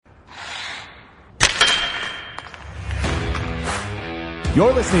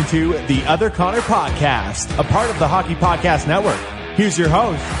You're listening to the Other Connor Podcast, a part of the Hockey Podcast Network. Here's your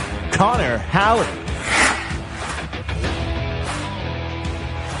host, Connor Halley.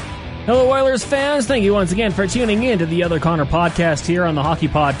 Hello, Oilers fans. Thank you once again for tuning in to the Other Connor Podcast here on the Hockey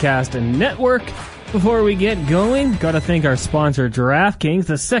Podcast Network. Before we get going, got to thank our sponsor, DraftKings.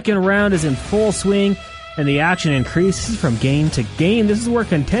 The second round is in full swing, and the action increases from game to game. This is where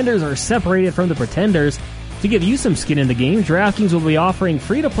contenders are separated from the pretenders. To give you some skin in the game, DraftKings will be offering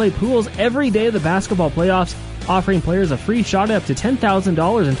free-to-play pools every day of the basketball playoffs, offering players a free shot at up to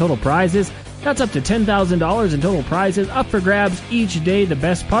 $10,000 in total prizes. That's up to $10,000 in total prizes up for grabs each day. The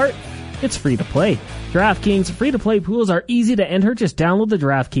best part? It's free to play. DraftKings free-to-play pools are easy to enter. Just download the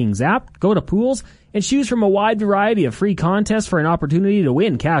DraftKings app, go to pools, and choose from a wide variety of free contests for an opportunity to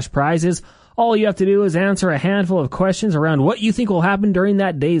win cash prizes. All you have to do is answer a handful of questions around what you think will happen during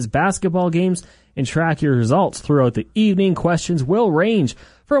that day's basketball games and track your results throughout the evening. Questions will range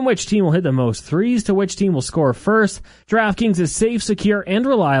from which team will hit the most threes to which team will score first. DraftKings is safe, secure, and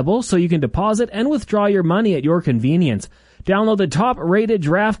reliable, so you can deposit and withdraw your money at your convenience. Download the top-rated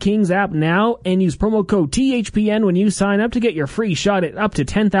DraftKings app now and use promo code THPN when you sign up to get your free shot at up to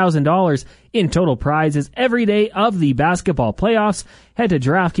 $10,000 in total prizes every day of the basketball playoffs. Head to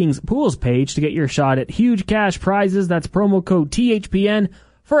DraftKings Pools page to get your shot at huge cash prizes. That's promo code THPN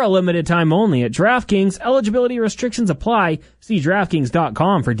for a limited time only at DraftKings. Eligibility restrictions apply. See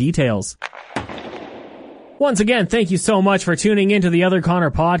DraftKings.com for details. Once again, thank you so much for tuning in to the Other Connor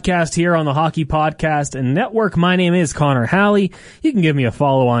Podcast here on the Hockey Podcast Network. My name is Connor Halley. You can give me a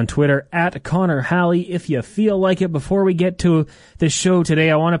follow on Twitter at Connor Halley if you feel like it. Before we get to the show today,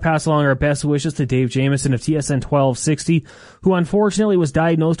 I want to pass along our best wishes to Dave Jamieson of TSN 1260, who unfortunately was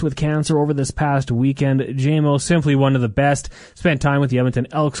diagnosed with cancer over this past weekend. JMO, simply one of the best. Spent time with the Edmonton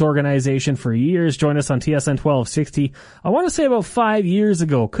Elks organization for years. Joined us on TSN 1260, I want to say about 5 years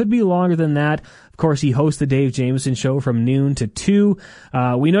ago. Could be longer than that. Of course, he hosts the Dave Jamieson Show from noon to 2.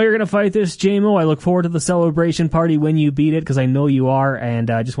 We know you're going to fight this, JMO. I look forward to the celebration party when you beat it, because I know you are,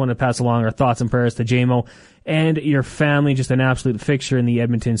 and I just want to pass along our thoughts and prayers to JMO and your family. Just an absolute fixture in the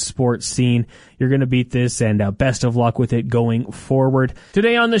Edmonton sports scene. You're going to beat this, and best of luck with it going forward.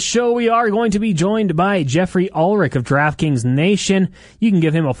 Today on the show, we are going to be joined by Geoffery Ulrich of DraftKings Nation. You can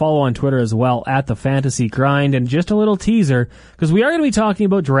give him a follow on Twitter as well, at the Fantasy Grind. And just a little teaser, because we are going to be talking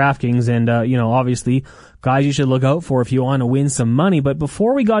about DraftKings, and obviously guys you should look out for if you want to win some money. But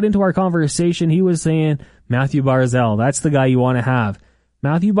before we got into our conversation, he was saying Matthew Barzal, that's the guy you want to have.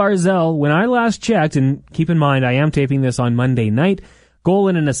 Matthew Barzal, when I last checked, and keep in mind I am taping this on Monday night, goal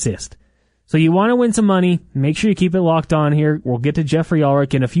and an assist. So you want to win some money, make sure you keep it locked on here. We'll get to Geoffery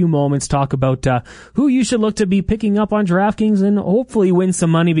Ulrich in a few moments, talk about who you should look to be picking up on DraftKings and hopefully win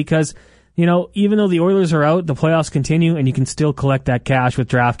some money, because even though the Oilers are out, the playoffs continue, and you can still collect that cash with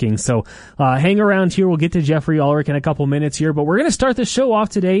DraftKings. So hang around here. We'll get to Geoffery Ulrich in a couple minutes here. But we're going to start the show off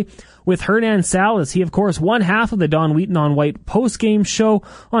today with Hernan Salas. He, of course, one half of the Don Wheaton on White post-game show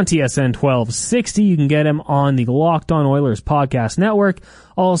on TSN 1260. You can get him on the Locked On Oilers Podcast Network.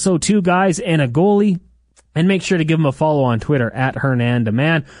 Also, two guys and a goalie. And make sure to give him a follow on Twitter at Hernan the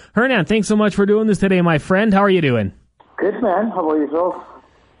Man. Hernan, thanks so much for doing this today, my friend. How are you doing? Good, man. How about yourself?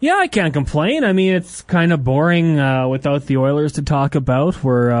 Yeah, I can't complain. I mean, it's kind of boring without the Oilers to talk about.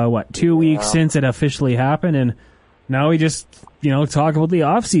 We're, 2 weeks since it officially happened, and now we just, talk about the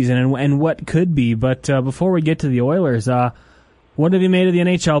offseason and what could be. But before we get to the Oilers, what have you made of the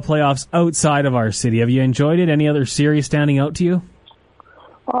NHL playoffs outside of our city? Have you enjoyed it? Any other series standing out to you?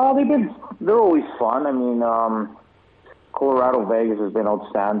 They're always fun. I mean, Colorado Vegas has been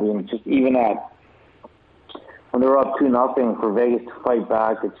outstanding. Just even when they're up 2-0 for Vegas to fight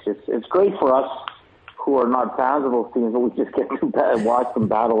back, it's great for us who are not fans of those teams, but we just get to watch them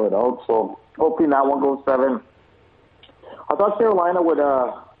battle it out. So hoping that one goes 7. I thought Carolina would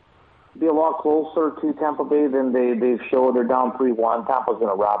be a lot closer to Tampa Bay than they've showed. They're down 3-1. Tampa's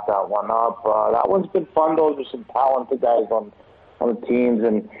going to wrap that one up. That one's been fun, though. There's some talented guys on the teams,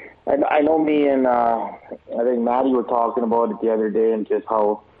 and I know me and I think Maddie were talking about it the other day, and just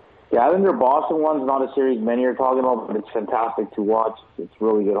how. Yeah, I think their Boston one's not a series many are talking about, but it's fantastic to watch. It's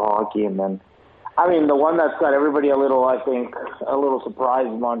really good hockey. And then, the one that's got everybody a little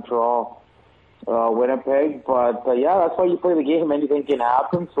surprised is Montreal, Winnipeg. But, that's why you play the game. Anything can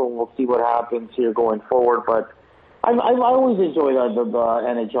happen, so we'll see what happens here going forward. But I always enjoy the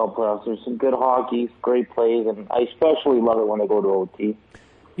NHL playoffs. There's some good hockey, great plays, and I especially love it when they go to OT.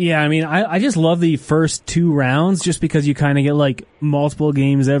 Yeah, I just love the first 2 rounds just because you kind of get multiple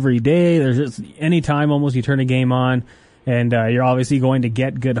games every day. There's just any time almost you turn a game on and you're obviously going to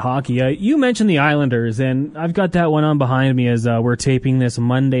get good hockey. You mentioned the Islanders, and I've got that one on behind me as we're taping this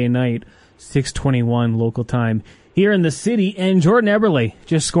Monday night, 6:21 local time here in the city, and Jordan Eberle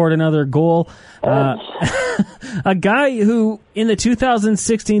just scored another goal. A guy who, in the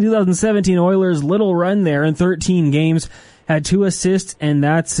 2016-2017 Oilers' little run there in 13 games, had 2 assists, and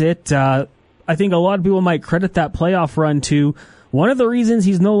that's it. I think a lot of people might credit that playoff run to one of the reasons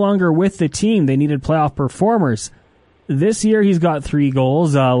he's no longer with the team. They needed playoff performers. This year he's got 3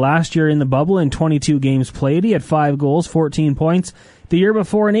 goals. Last year in the bubble, in 22 games played, he had 5 goals, 14 points. The year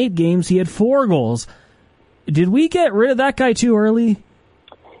before, in 8 games, he had 4 goals. Did we get rid of that guy too early?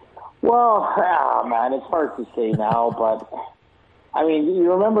 Well, man, it's hard to say now, but I mean,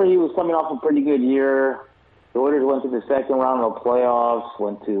 you remember he was coming off a pretty good year. The Oilers went to the second round of the playoffs,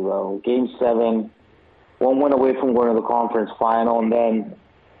 went to Game 7, 1 win away from going to the conference final, and then,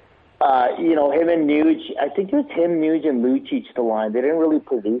 him and Nuge, I think it was him, Nuge, and Lucic, the line. They didn't really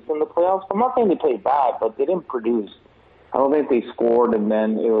produce in the playoffs. I'm not saying they played bad, but they didn't produce. I don't think they scored, and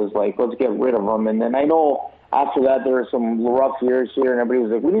then it was like, let's get rid of them. And then I know after that there were some rough years here, and everybody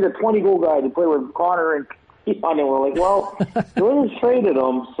was like, we need a 20-goal guy to play with Connor and Keon. And we're like, well, the Oilers traded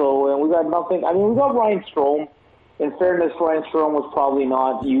him, so we got nothing. I mean, we got Ryan Strome. In fairness, Ryan Strome was probably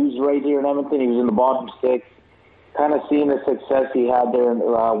not used right here in Edmonton. He was in the bottom 6. Kind of seeing the success he had there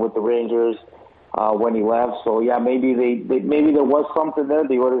with the Rangers when he left. So, yeah, maybe maybe there was something there.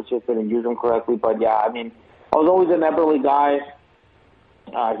 The Oilers just didn't use him correctly. But, yeah, I mean, I was always an Eberle guy.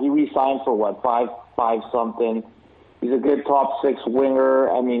 He re-signed for, five something. He's a good top 6 winger.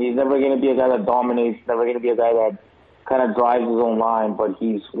 I mean, he's never going to be a guy that dominates, never going to be a guy that kind of drives his own line, but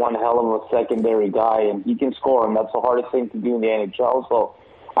he's one hell of a secondary guy, and he can score, and that's the hardest thing to do in the NHL. So,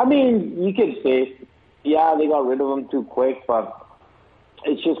 I mean, you could say, yeah, they got rid of him too quick, but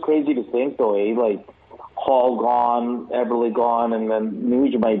it's just crazy to think, though, like, Hall gone, Eberle gone, and then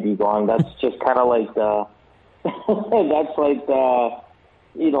Nuge might be gone. That's just kind of like the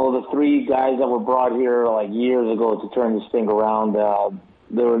 3 guys that were brought here like years ago to turn this thing around.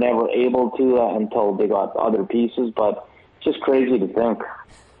 They were never able to until they got other pieces, but it's just crazy to think.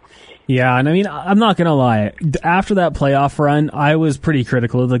 Yeah, and I mean, I'm not going to lie. After that playoff run, I was pretty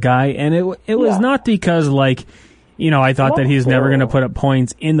critical of the guy, and it was not because, I thought that he's never going to put up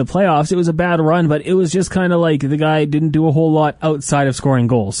points in the playoffs. It was a bad run, but it was just kind of like the guy didn't do a whole lot outside of scoring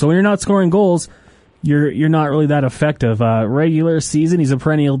goals. So when you're not scoring goals, you're not really that effective. Regular season, he's a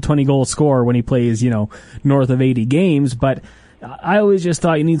perennial 20-goal scorer when he plays, north of 80 games, but I always just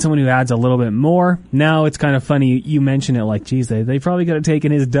thought you need someone who adds a little bit more. Now it's kind of funny you mention it, like, geez, they probably could have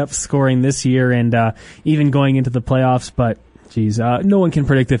taken his depth scoring this year and even going into the playoffs, but geez, no one can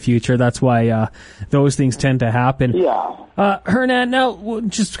predict the future. That's why those things tend to happen. Yeah. Hernan, now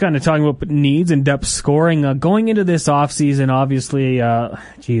just kind of talking about needs and depth scoring. Going into this offseason, obviously,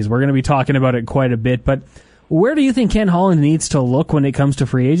 we're going to be talking about it quite a bit, but where do you think Ken Holland needs to look when it comes to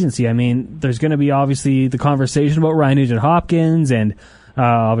free agency? I mean, there's going to be obviously the conversation about Ryan Nugent-Hopkins and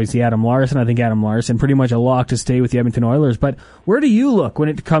obviously Adam Larsson. I think Adam Larsson pretty much a lock to stay with the Edmonton Oilers. But where do you look when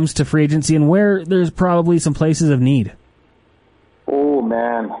it comes to free agency and where there's probably some places of need? Oh,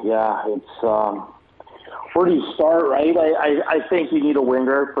 man, yeah, it's where do you start, right? I think you need a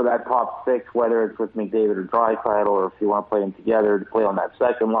winger for that top 6, whether it's with McDavid or Draisaitl, or if you want to play them together to play on that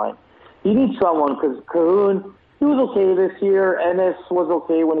second line. You need someone, because Cahoon, he was okay this year. Ennis was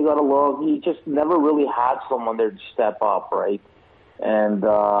okay when he got a look. He just never really had someone there to step up, right? And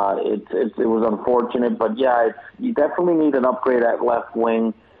it was unfortunate. But, yeah, you definitely need an upgrade at left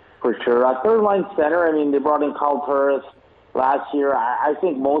wing for sure. At third-line center, I mean, they brought in Kyle Turris last year. I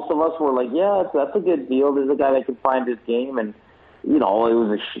think most of us were like, yeah, that's a good deal. There's a guy that can find his game. And, it's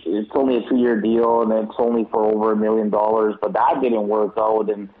only a 2-year deal, and it's only for over $1 million. But that didn't work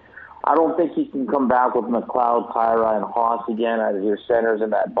out, and I don't think he can come back with McLeod, Tyra, and Haas again as your centers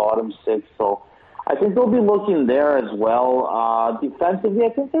in that bottom 6. So I think they'll be looking there as well. Defensively, I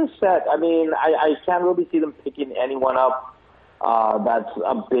think they're set. I mean, I can't really see them picking anyone up that's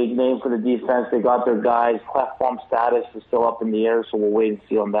a big name for the defense. They got their guys. Clefbaum status is still up in the air, so we'll wait and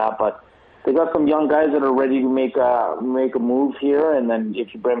see on that. But they got some young guys that are ready to make a move here. And then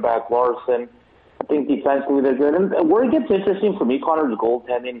if you bring back Larson, I think defensively they're good. And where it gets interesting for me, Connor's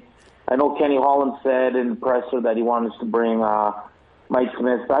goaltending. I know Kenny Holland said in the presser that he wanted to bring Mike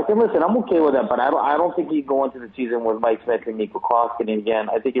Smith back. And listen, I'm okay with that, but I don't think you go into the season with Mike Smith and Mikko Koskinen again.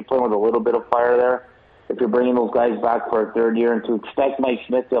 I think you're playing with a little bit of fire there. If you're bringing those guys back for a third year, and to expect Mike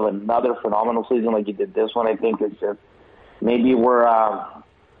Smith to have another phenomenal season like he did this one, I think it's just maybe we're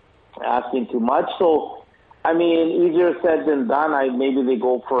asking too much. So I mean, easier said than done. Maybe they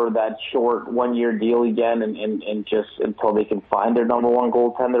go for that short 1-year deal again and just until they can find their number one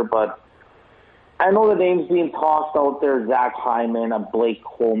goaltender. But I know the names being tossed out there, Zach Hyman and Blake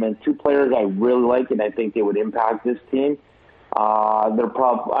Coleman, two players I really like, and I think they would impact this team.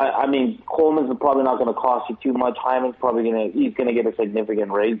 I mean, Coleman's probably not going to cost you too much. Hyman's probably he's going to get a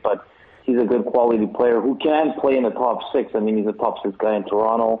significant raise, but he's a good quality player who can play in the top six. I mean, he's a top six guy in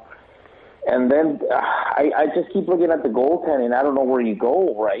Toronto. And then I just keep looking at the goaltending. I don't know where you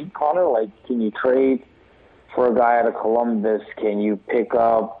go, right, Connor? Like, can you trade for a guy out of Columbus? Can you pick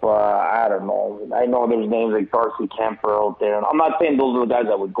up, I don't know. I know there's names like Darcy Kemper out there. And I'm not saying those are the guys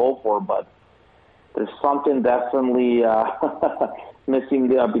I would go for, but there's something definitely missing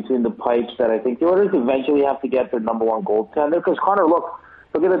between the pipes that I think the Oilers eventually have to get their number one goaltender. Because, Connor, look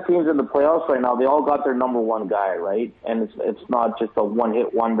at the teams in the playoffs right now. They all got their number one guy, right? And it's not just a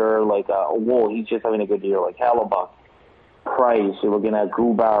one-hit wonder like he's just having a good year, like Hellebuck, Price. You're looking at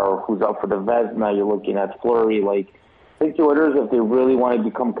Grubauer, who's up for the Vezina. You're looking at Fleury. Like, I think the Oilers, if they really want to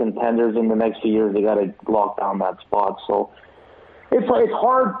become contenders in the next few years, they got to lock down that spot. So it's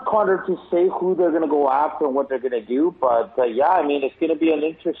hard, Connor, to say who they're going to go after and what they're going to do. But, yeah, I mean, it's going to be an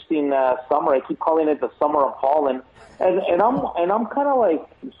interesting summer. I keep calling it the summer of Holland. And I'm kind of like,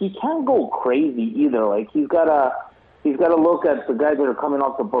 he can't go crazy either. Like, he's got to look at the guys that are coming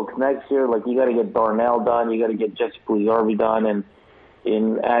off the books next year. Like, you got to get Darnell done, you got to get Jesse Puljujarvi done, and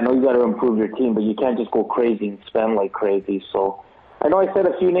I know you got to improve your team, but you can't just go crazy and spend like crazy. So I know I said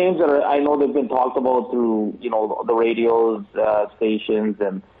a few names that I know they've been talked about through the radios stations,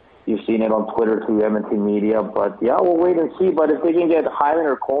 and you've seen it on Twitter through Edmonton media. But yeah, we'll wait and see. But if they can get Hyman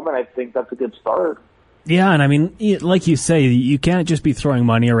or Coleman, I think that's a good start. Yeah, and I mean, like you say, you can't just be throwing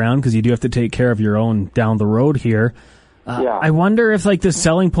money around because you do have to take care of your own down the road here. Yeah. I wonder if, like, the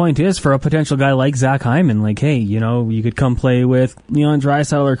selling point is for a potential guy like Zach Hyman. Like, hey, you could come play with Leon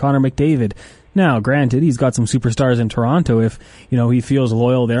Draisaitl or Connor McDavid. Now, granted, he's got some superstars in Toronto if, he feels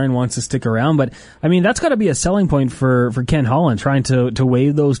loyal there and wants to stick around. But, I mean, that's got to be a selling point for Ken Holland, trying to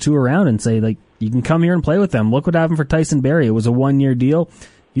wave those two around and say, like, you can come here and play with them. Look what happened for Tyson Barrie. It was a 1-year deal.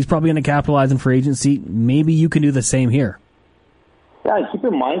 He's probably going to capitalize in free agency. Maybe you can do the same here. Yeah, keep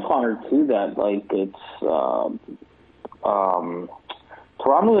in mind, Connor, too, that, like, it's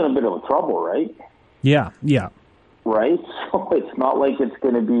Toronto's in a bit of trouble, right? Yeah. Right? So it's not like it's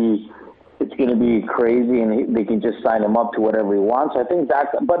going to be crazy and they can just sign him up to whatever he wants. I think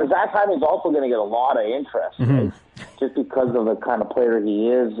Zach Hyman's also going to get a lot of interest, right? Just because of the kind of player he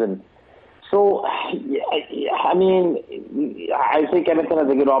is. And so, I mean, I think Edmonton has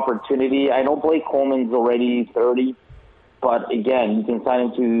a good opportunity. I know Blake Coleman's already 30, but again, you can sign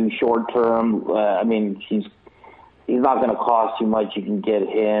him to short term. I mean, he's not going to cost you much. You can get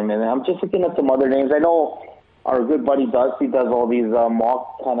him. And I'm just looking at some other names. I know our good buddy Dusty does all these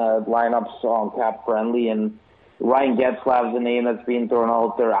mock kind of lineups on Cap Friendly, and Ryan Getzlaf's a name that's being thrown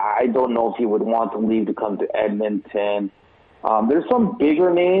out there. I don't know if he would want to leave to come to Edmonton. There's some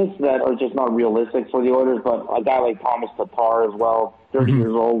bigger names that are just not realistic for the Oilers, but a guy like Thomas Tatar as well, 30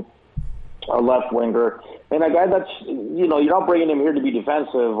 years old, a left winger, and a guy that's, you're not bringing him here to be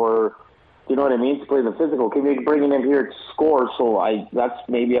defensive or, you know what I mean, to play the physical. You're bringing him here to score, so that's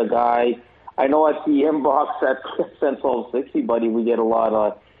maybe a guy. I know at the inbox at Central 60, buddy, we get a lot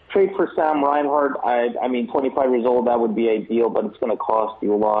of trade for Sam Reinhart. I mean, 25 years old, that would be ideal, but it's going to cost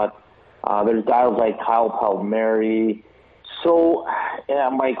you a lot. There's guys like Kyle Palmieri. So,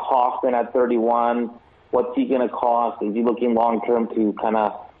 Mike Hoffman at 31, what's he going to cost? Is he looking long-term to kind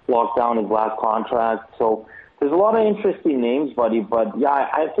of lock down his last contract? So there's a lot of interesting names, buddy. But, yeah,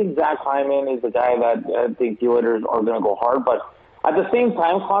 I think Zach Hyman is the guy that I think the Oilers are going to go hard. But at the same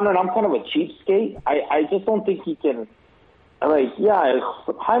time, Connor, and I'm kind of a cheapskate, I just don't think he can –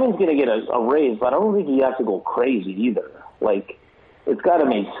 Hyman's going to get a raise, but I don't think he has to go crazy either. Like, it's got to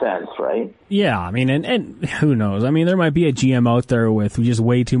make sense, right? Yeah, I mean, and who knows? I mean, there might be a GM out there with just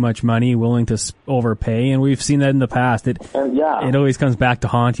way too much money, willing to overpay, and we've seen that in the past. It always comes back to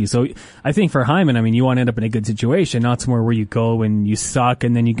haunt you. So I think for Hyman, I mean, you want to end up in a good situation, not somewhere where you go and you suck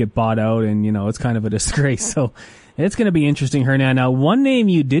and then you get bought out and, it's kind of a disgrace. So it's going to be interesting, Hernan. Now, one name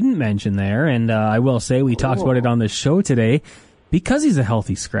you didn't mention there, and I will say we talked about it on the show today, because he's a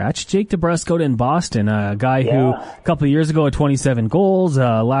healthy scratch, Jake DeBruscote in Boston, a guy who a couple of years ago had 27 goals,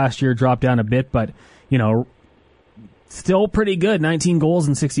 last year dropped down a bit, but, still pretty good, 19 goals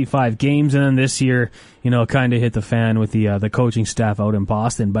in 65 games, and then this year, kind of hit the fan with the coaching staff out in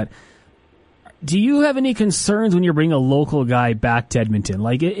Boston. But do you have any concerns when you're bringing a local guy back to Edmonton?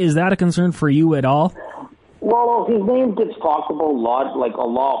 Like, is that a concern for you at all? Well, his name gets talked about a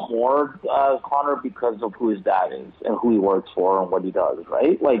lot more, Connor, because of who his dad is and who he works for and what he does,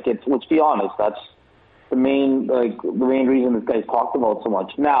 right? Like, let's be honest, that's the main reason this guy's talked about so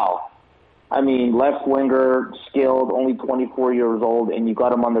much. Now, I mean, left winger, skilled, only 24 years old, and you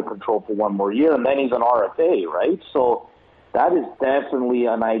got him under control for one more year, and then he's an RFA, right? So that is definitely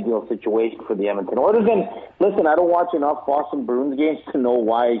an ideal situation for the Edmonton Oilers. And listen, I don't watch enough Boston Bruins games to know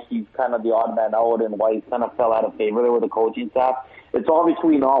why he's kind of the odd man out and why he kind of fell out of favor there with the coaching staff. It's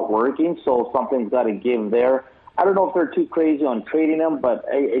obviously not working, so something's got to give there. I don't know if they're too crazy on trading him, but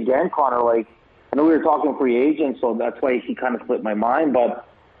again, Connor, like, I know we were talking free agent, so that's why he kind of slipped my mind. But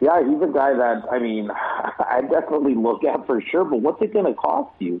yeah, he's a guy that, I mean, I definitely look at for sure. But what's it going to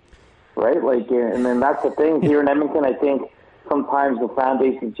cost you, right? Like, and then that's the thing here in Edmonton. I think sometimes the fan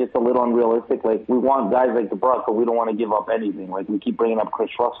base is just a little unrealistic. Like, we want guys like DeBrusk, but we don't want to give up anything. Like, we keep bringing up Chris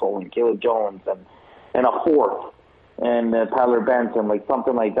Russell and Caleb Jones and a fourth and Tyler Benson, like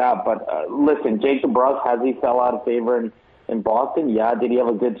something like that. But listen, Jake DeBrusk, has he fell out of favor in Boston? Yeah. Did he have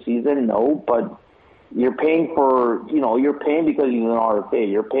a good season? No. But you're paying you're paying because he's an RFA.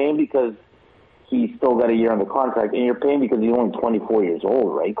 You're paying because he's still got a year on the contract, and you're paying because he's only 24 years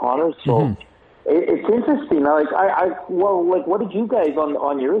old, right, Connor? So it's interesting. Like, what did you guys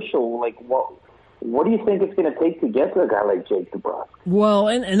on your show, like, what do you think it's going to take to get to a guy like Jake DeBrusk? Well,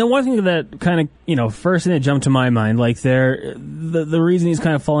 and the one thing that kind of, first thing that jumped to my mind, like, the reason he's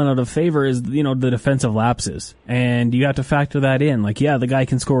kind of fallen out of favor is, the defensive lapses. And you have to factor that in. Like, yeah, the guy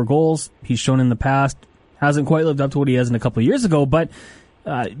can score goals. He's shown in the past. Hasn't quite lived up to what he has in a couple of years ago, but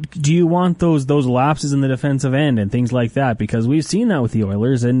do you want those lapses in the defensive end and things like that? Because we've seen that with the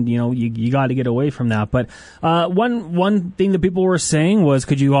Oilers, and you got to get away from that. But one thing that people were saying was,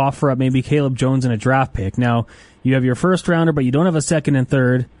 could you offer up maybe Caleb Jones in a draft pick? Now you have your first rounder, but you don't have a second and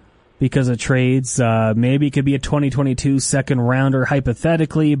third because of trades. Maybe it could be a 2022 second rounder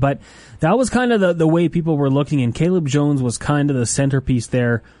hypothetically, but that was kind of the way people were looking, and Caleb Jones was kind of the centerpiece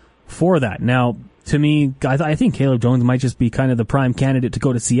there for that. Now, to me, I think Caleb Jones might just be kind of the prime candidate to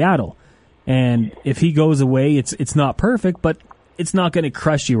go to Seattle. And if he goes away, it's not perfect, but it's not going to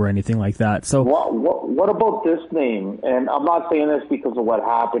crush you or anything like that. So, what about this name? And I'm not saying this because of what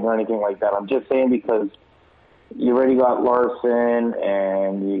happened or anything like that. I'm just saying because you already got Larson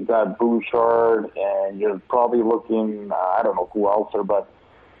and you got Bouchard, and you're probably looking, I don't know who else are, but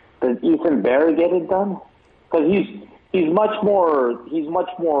does Ethan Bear get it done? Because he's much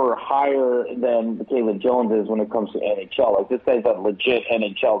more higher than Caleb Jones is when it comes to NHL. Like, this guy's a legit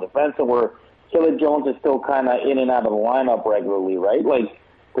NHL defenseman, where Caleb Jones is still kind of in and out of the lineup regularly, right? Like,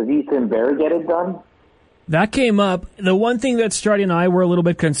 does Ethan Bear get it done? That came up. The one thing that Strutty and I were a little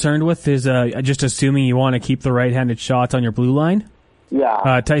bit concerned with is just assuming you want to keep the right-handed shots on your blue line.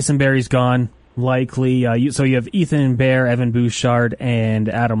 Yeah. Tyson Barrie's gone, likely. So you have Ethan Bear, Evan Bouchard, and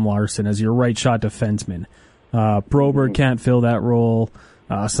Adam Larson as your right shot defenseman. Broberg can't fill that role.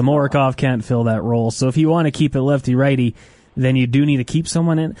 Samorikov can't fill that role. So if you want to keep it lefty-righty, then you do need to keep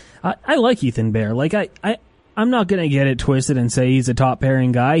someone in. I like Ethan Bear. Like, I'm not going to get it twisted and say he's a top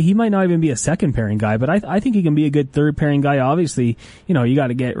pairing guy. He might not even be a second pairing guy, but I think he can be a good third pairing guy. Obviously, you got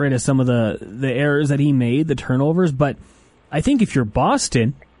to get rid of some of the errors that he made, the turnovers. But I think if you're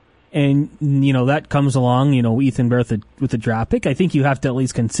Boston, and, that comes along, Ethan Bear with the draft pick, I think you have to at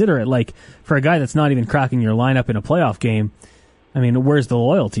least consider it. Like, for a guy that's not even cracking your lineup in a playoff game, I mean, where's the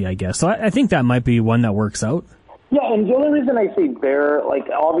loyalty, I guess? So I think that might be one that works out. Yeah, and the only reason I say Bear, like,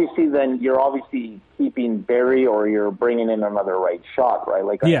 obviously then you're obviously keeping Barrie or you're bringing in another right shot, right?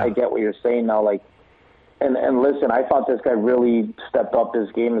 Like, yeah. I get what you're saying now, like, and listen, I thought this guy really stepped up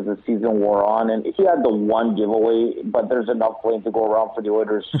his game as the season wore on, and he had the one giveaway, but there's enough blame to go around for the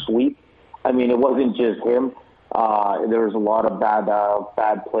Oilers sweep. I mean, it wasn't just him. There was a lot of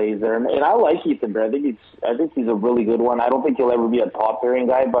bad plays there, and I like Ethan Bear. I think he's a really good one. I don't think he'll ever be a top pairing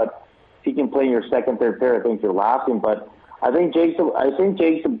guy, but if he can play in your second, third pair, I think you're laughing. But I think Jake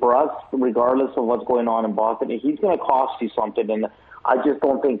DeBrusk, regardless of what's going on in Boston, he's going to cost you something, and I just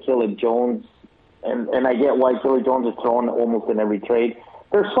don't think Caleb Jones. And I get why Caleb Jones is thrown almost in every trade.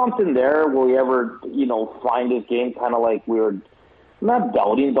 There's something there. Will we ever, find his game kind of like we were not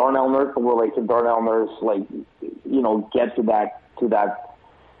doubting Darnell Nurse, but we're like, can Darnell Nurse, get to that,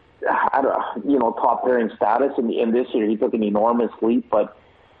 I don't top pairing status? And this year he took an enormous leap, but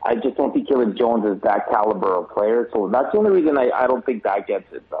I just don't think Caleb Jones is that caliber of player. So that's the only reason I don't think that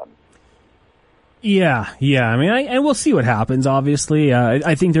gets it done. Yeah. I mean, and we'll see what happens, obviously.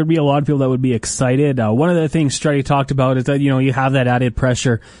 I think there'd be a lot of people that would be excited. One of the things Strutty talked about is that, you have that added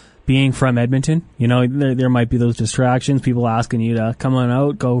pressure being from Edmonton, there might be those distractions, people asking you to come on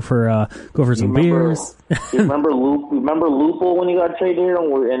out, go for some beers. You remember Lupo when he got traded here,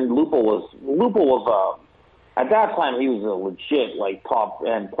 and Lupo was at that time he was a legit top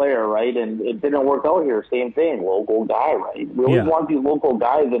end player, right? And it didn't work out here. Same thing, local guy, right? We always want these local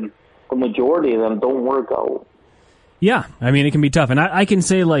guys, and the majority of them don't work out. Yeah, I mean, it can be tough. And I can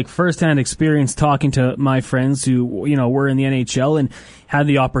say, firsthand experience talking to my friends who, were in the NHL and had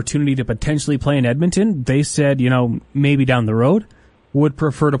the opportunity to potentially play in Edmonton. They said, maybe down the road would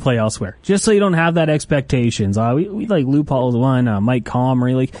prefer to play elsewhere. Just so you don't have that expectations. We like Lou Paul's one, Mike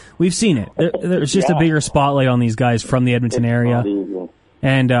Comrie. We've seen it. There's just a bigger spotlight on these guys from the Edmonton area.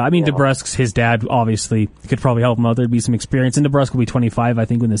 And, DeBrusk's, his dad, obviously, could probably help him out. There'd be some experience. And DeBrusk will be 25, I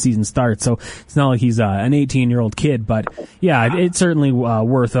think, when the season starts. So it's not like he's an 18-year-old kid. But, yeah, it's certainly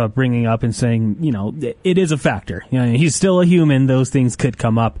worth bringing up and saying, it is a factor. He's still a human. Those things could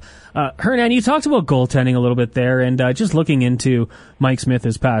come up. Hernan, you talked about goaltending a little bit there. And just looking into Mike Smith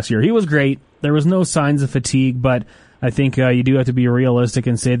this past year, he was great. There was no signs of fatigue. But I think you do have to be realistic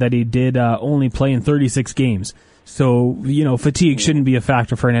and say that he did only play in 36 games. So, fatigue shouldn't be a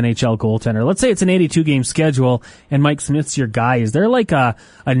factor for an NHL goaltender. Let's say it's an 82-game schedule and Mike Smith's your guy. Is there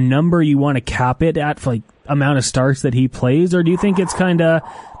a number you want to cap it at for amount of starts that he plays? Or do you think it's kind of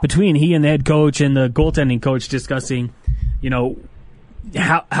between he and the head coach and the goaltending coach discussing,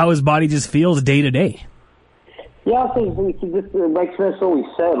 how his body just feels day to day? Yeah, I think Mike Smith always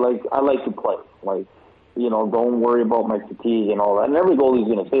said, I like to play. Don't worry about my fatigue and all that. And every goalie's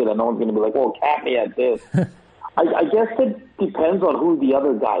going to say that. No one's going to be like, cap me at this. I guess it depends on who the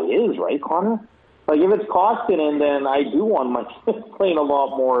other guy is, right, Connor? If it's Koskinen, then I do want Mike Smith playing a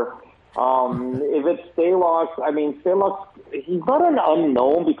lot more. If it's Salas, Salas, he's not an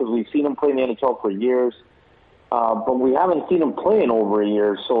unknown because we've seen him play in the NHL for years, but we haven't seen him play in over a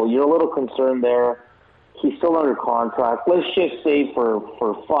year, so you're a little concerned there. He's still under contract. Let's just say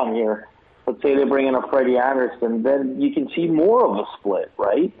for fun here, let's say they bring in a Freddie Anderson, then you can see more of a split,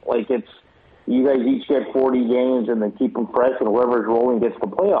 right? You guys each get 40 games and then keep them fresh, and whoever's rolling gets the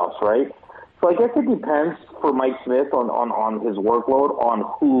playoffs, right? So I guess it depends for Mike Smith on his workload, on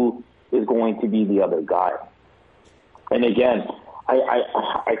who is going to be the other guy. And again,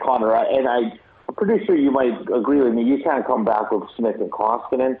 Connor, I'm pretty sure you might agree with me. You can't come back with Smith and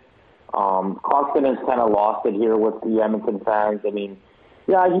Koskinen. Koskinen's kind of lost it here with the Edmonton fans.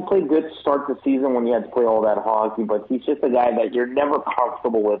 Yeah, he played good to start the season when he had to play all that hockey, but he's just a guy that you're never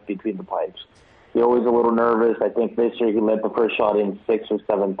comfortable with between the pipes. You're always a little nervous. I think this year he let the first shot in 6 or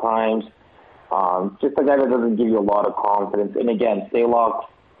 7 times. Just a guy that doesn't give you a lot of confidence. And again, Stalock's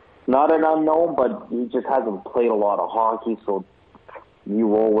not an unknown, but he just hasn't played a lot of hockey, so you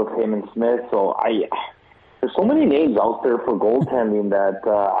roll with him and Smith. So there's so many names out there for goaltending that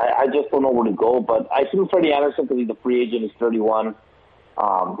I just don't know where to go. But I think Freddie Anderson, because he's a free agent, he's 31.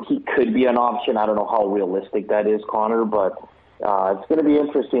 He could be an option. I don't know how realistic that is, Connor, but it's going to be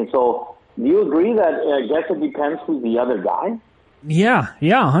interesting. So do you agree that I guess it depends who's the other guy? Yeah,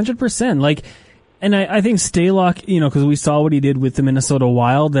 100%. And I think Stalock, because we saw what he did with the Minnesota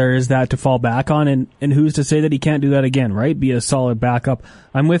Wild, there is that to fall back on, and who's to say that he can't do that again, right? Be a solid backup.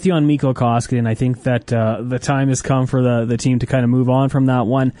 I'm with you on Mikko Koskinen. I think that the time has come for the team to kind of move on from that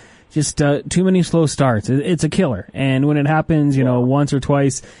one. Just too many slow starts. It's a killer. And when it happens, once or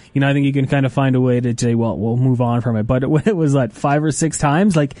twice, I think you can kind of find a way to say, well, we'll move on from it. But when it was 5 or 6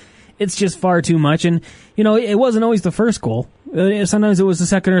 times, it's just far too much. And, it wasn't always the first goal. Sometimes it was the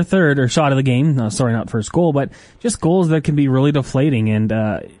second or third or shot of the game. No, sorry, not first goal, but just goals that can be really deflating. And,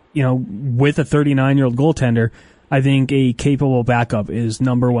 with a 39-year-old goaltender, I think a capable backup is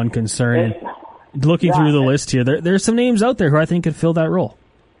number one concern. And looking through the list here, there's some names out there who I think could fill that role.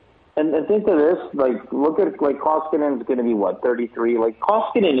 And think of this, look at, Koskinen's going to be, 33?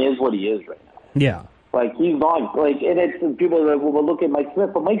 Koskinen is what he is right now. Yeah. He's not, and it's, people will look at Mike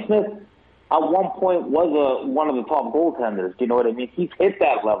Smith, but Mike Smith at one point was one of the top goaltenders. Do you know what I mean? He's hit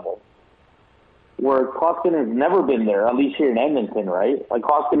that level. Where Koskinen's never been there, at least here in Edmonton, right?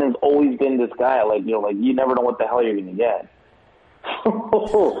 Koskinen's always been this guy, you never know what the hell you're going to get.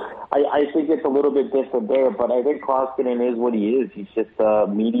 I think it's a little bit different there, but I think Koskinen is what he is. He's just a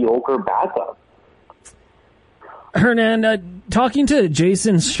mediocre backup. Hernan, talking to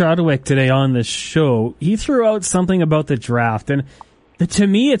Jason Stradwick today on the show, he threw out something about the draft, and to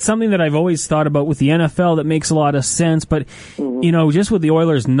me, it's something that I've always thought about with the NFL that makes a lot of sense, but, just with the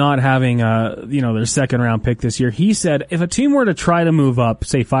Oilers not having, their second-round pick this year, he said if a team were to try to move up,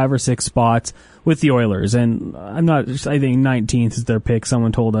 say 5 or 6 spots with the Oilers, and I think 19th is their pick,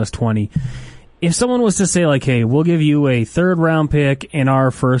 someone told us 20, if someone was to say, like, hey, we'll give you a third-round pick and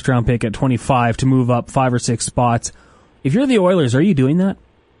our first-round pick at 25 to move up 5 or 6 spots, if you're the Oilers, are you doing that?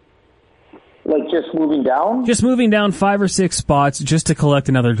 Like just moving down? Just moving down 5 or 6 spots just to collect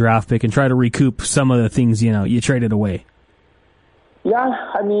another draft pick and try to recoup some of the things, you traded away. Yeah,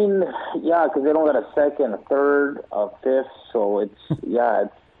 I mean, because they don't got a second, a third, a fifth, so and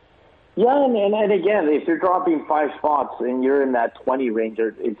again, if you're dropping 5 spots and you're in that 20 range,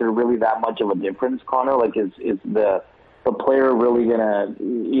 is there really that much of a difference, Connor? Like, is the player really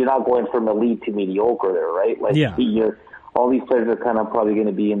you're not going from elite to mediocre there, right? Like, yeah. All these players are kind of probably going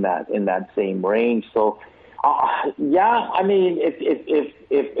to be in that same range. So, I mean,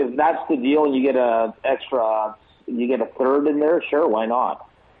 if that's the deal and you get a third in there, sure, why not?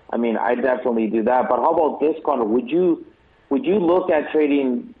 I mean, I definitely do that. But how about this, Connor? Would you look at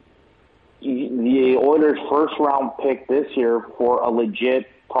trading the Oilers' first round pick this year for a legit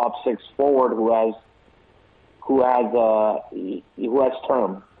top 6 forward who has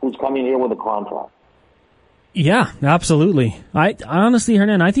term, who's coming here with a contract? Yeah, absolutely. I honestly,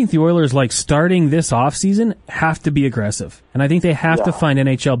 Hernan, I think the Oilers, like, starting this offseason, have to be aggressive. And I think they have to find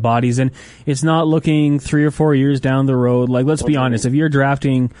NHL bodies. And it's not looking 3 or 4 years down the road. Like, let's be honest, if you're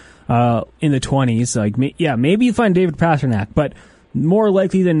drafting in the 20s, like, maybe you find David Pastrnak, but more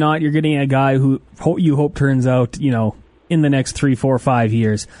likely than not, you're getting a guy who you hope turns out, in the next 3, 4, 5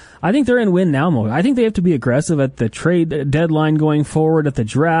 years. I think they're in win now mode. I think they have to be aggressive at the trade deadline going forward, at the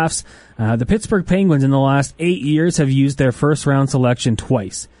drafts. The Pittsburgh Penguins in the last 8 years have used their first round selection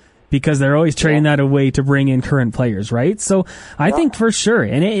twice because they're always trading that away to bring in current players, right? So I think for sure,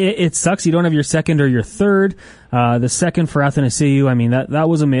 and it sucks you don't have your second or your third. The second for Athanasiou, I mean, that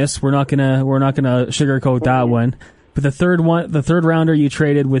was a miss. We're not gonna sugarcoat that one. But the third rounder you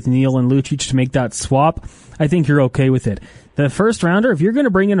traded with Neal and Lucic to make that swap, I think you're okay with it. The first rounder, if you're going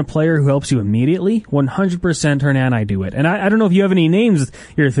to bring in a player who helps you immediately, 100% Hernan, I do it. And I don't know if you have any names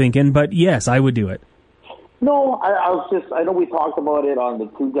you're thinking, but yes, I would do it. No, I know we talked about it on the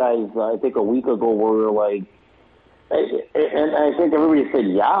 2 guys, I think a week ago, where we were like, and I think everybody said,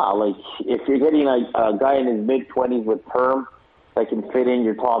 like, if you're getting a guy in his mid-20s with term that can fit in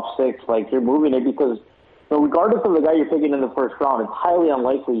your top 6, like, you're moving it because, regardless of the guy you're picking in the first round, it's highly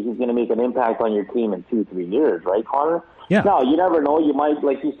unlikely he's going to make an impact on your team in 2-3 years, right, Connor? Yeah. No, you never know. You might,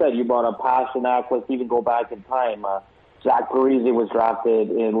 like you said, you brought up Pastrnak. Let's even go back in time. Zach Parise was drafted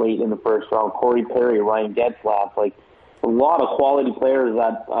late in the first round. Corey Perry, Ryan Getzlaf, like a lot of quality players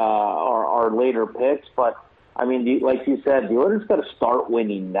that are later picks. But I mean, like you said, the Oilers got to start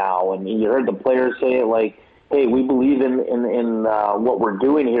winning now. And you heard the players say it like, "Hey, we believe in what we're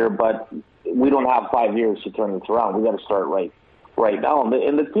doing here, but we don't have 5 years to turn this around. We got to start right now."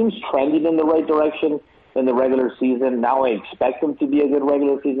 And the team's trending in the right direction in the regular season. Now I expect them to be a good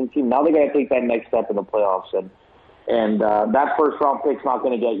regular season team. Now they got to take that next step in the playoffs, and that first round pick's not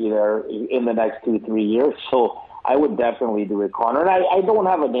going to get you there in the next 2-3 years. So I would definitely do it, Connor. And I don't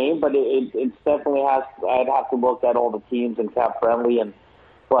have a name, but it definitely has. I'd have to look at all the teams and cap friendly,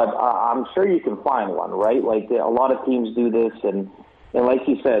 but I'm sure you can find one, right? Like a lot of teams do this, and like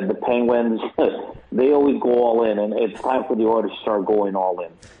you said, the Penguins, they always go all in, and it's time for the Oilers to start going all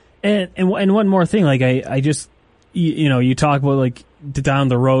in. And one more thing, like I just, you talk about like down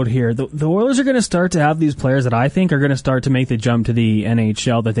the road here, the Oilers are going to start to have these players that I think are going to start to make the jump to the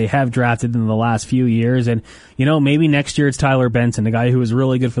NHL that they have drafted in the last few years. And, maybe next year it's Tyler Benson, the guy who was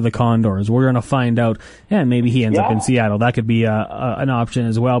really good for the Condors. We're going to find out, maybe he ends up in Seattle. That could be an option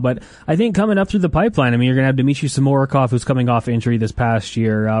as well. But I think coming up through the pipeline, I mean, you're going to have Dmitry Samorukov, who's coming off injury this past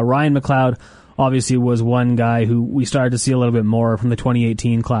year. Ryan McLeod obviously was one guy who we started to see a little bit more from the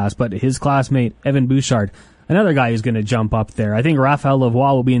 2018 class, but his classmate, Evan Bouchard, another guy who's going to jump up there. I think Raphael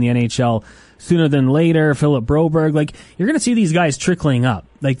Lavoie will be in the NHL sooner than later. Philip Broberg, like, you're going to see these guys trickling up.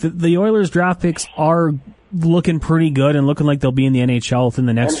 Like, the Oilers draft picks are looking pretty good and looking like they'll be in the NHL within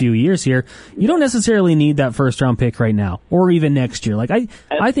the next few years here. You don't necessarily need that first round pick right now or even next year. Like,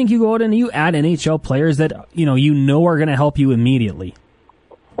 I think you go out and you add NHL players that, are going to help you immediately.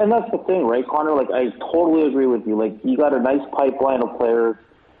 And that's the thing, right, Connor? Like, I totally agree with you. Like, you got a nice pipeline of players.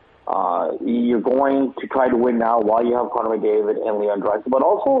 You're going to try to win now while you have Connor McDavid and Leon Draisaitl. But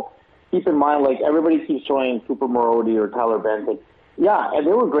also keep in mind, like, everybody keeps throwing Cooper Marody or Tyler Benson. Yeah, and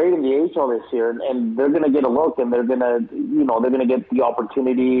they were great in the AHL this year, and they're going to get a look, and they're going to get the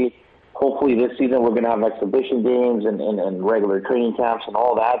opportunity. Hopefully this season we're going to have exhibition games and regular training camps and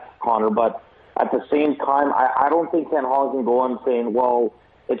all that, Connor. But at the same time, I don't think Ken Hall can go on saying, well,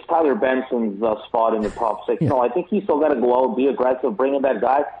 it's Tyler Benson's spot in the top 6. Yeah. No, I think he's still got to go out, be aggressive, bring in that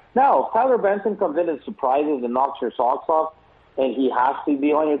guy. Now, if Tyler Benson comes in and surprises and knocks your socks off, and he has to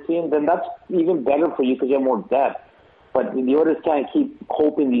be on your team, then that's even better for you because you have more depth. But the Oilers can't keep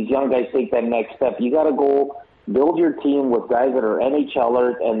hoping these young guys take that next step. You got to go build your team with guys that are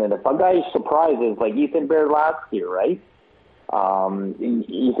NHLers, and then if a guy surprises, like Ethan Bear last year, right?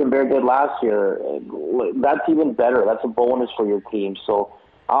 Ethan Bear did last year. That's even better. That's a bonus for your team. So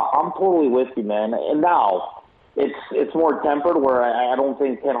I'm totally with you, man. And now it's more tempered, where I don't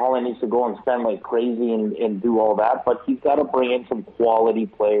think Ken Holland needs to go and spend like crazy and do all that, but he's got to bring in some quality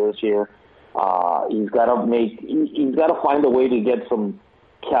players here. He's got to find a way to get some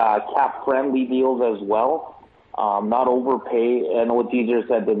cap friendly deals as well. Not overpay. I know it's easier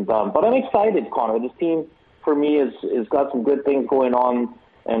said than done, but I'm excited, Connor. This team for me is got some good things going on,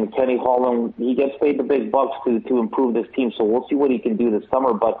 and Kenny Holland, he gets paid the big bucks to improve this team. So we'll see what he can do this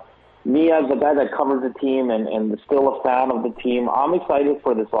summer. But me, as a guy that covers the team and still a fan of the team, I'm excited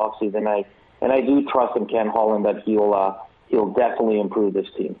for this offseason. I do trust in Ken Holland that he'll definitely improve this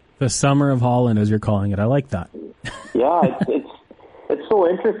team. The summer of Holland, as you're calling it. I like that. Yeah, it's so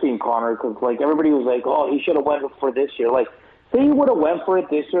interesting, Connor, because like everybody was like, oh, he should have went for this year. Like, say he would have went for it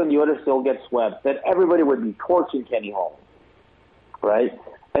this year and the Oilers still get swept, then everybody would be torching Kenny Holland, right?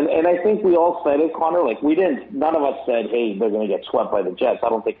 And I think we all said it, Connor. Like, none of us said, hey, they're going to get swept by the Jets. I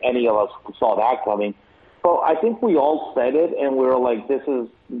don't think any of us saw that coming. So I think we all said it, and we were like, this is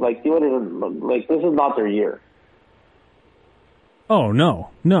like the Oilers, like this is not their year. Oh, no.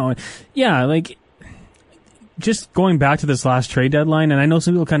 Yeah, like, just going back to this last trade deadline, and I know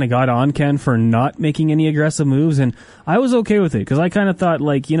some people kind of got on Ken for not making any aggressive moves, and I was okay with it, because I kind of thought,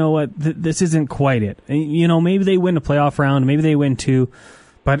 like, you know what, this isn't quite it. And, you know, maybe they win a playoff round, maybe they win 2,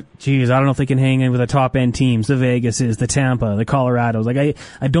 but, geez, I don't know if they can hang in with the top-end teams, the Vegases, the Tampa, the Colorados. Like,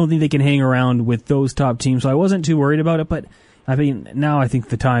 I don't think they can hang around with those top teams, so I wasn't too worried about it, but I mean, now I think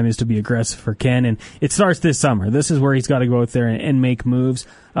the time is to be aggressive for Ken, and it starts this summer. This is where he's got to go out there and make moves.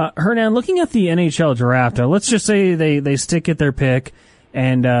 Hernan, looking at the NHL draft, let's just say they stick at their pick,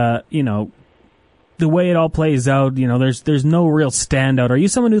 and, you know, the way it all plays out, you know, there's no real standout. Are you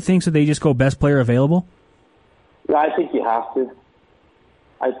someone who thinks that they just go best player available? Yeah, I think you have to.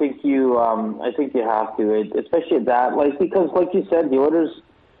 I think you have to, especially at that, like, because, like you said, the Oilers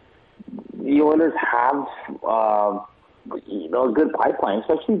have, you know, a good pipeline,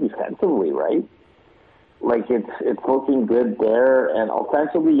 especially defensively, right? Like, it's looking good there, and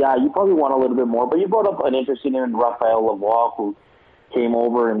offensively, yeah, you probably want a little bit more, but you brought up an interesting in Raphael Lavoie, who came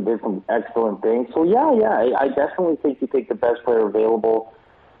over and did some excellent things. So, yeah, I definitely think you take the best player available.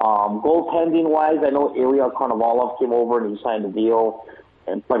 Goaltending-wise, I know Ilya Konovalov came over and he signed a deal,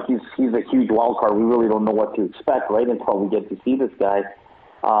 but he's a huge wild card. We really don't know what to expect, right, until we get to see this guy.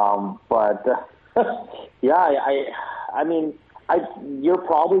 Yeah, I mean, you're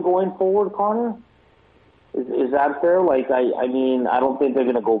probably going forward, Connor. Is that fair? Like, I mean, I don't think they're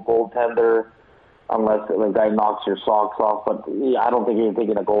going to go goaltender unless the guy knocks your socks off. But yeah, I don't think you're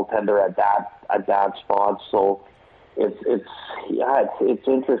taking a goaltender at that spot. So it's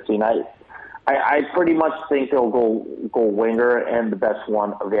interesting. I pretty much think they'll go winger and the best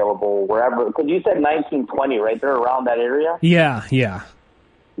one available wherever. Because you said 1920, right? They're around that area. Yeah. Yeah.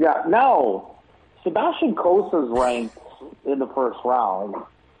 Now, Sebastian Cosa's ranked in the first round,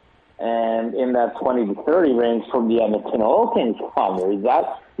 and in that 20 to 30 range from the Edmonton Oil Kings. Is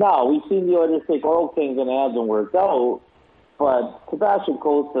that now? We've seen the Oilers take Oil Kings and it hasn't worked out, but Sebastian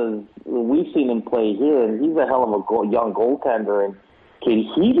Cosa, we've seen him play here, and he's a hell of a young goaltender. And can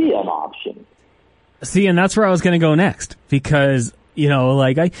he be an option? See, and that's where I was going to go next, because, you know,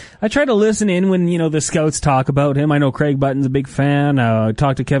 like, I try to listen in when, you know, the scouts talk about him. I know Craig Button's a big fan. I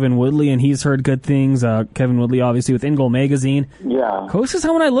talked to Kevin Woodley, and he's heard good things. Kevin Woodley, obviously, with In Goal Magazine. Yeah. Cosa's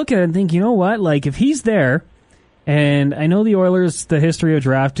how when I look at it and think, you know what, like, if he's there, and I know the Oilers, the history of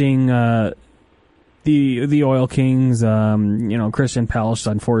drafting the Oil Kings, you know, Christian Pelch,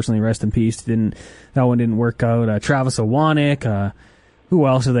 unfortunately, rest in peace, that one didn't work out. Travis Owanek, who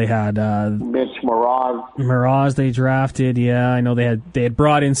else have they had? Mitch Moroz. Moroz they drafted, yeah. I know they had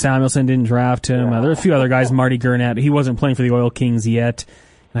brought in Samuelson, didn't draft him. There were a few other guys, Marty Gurnett. He wasn't playing for the Oil Kings yet.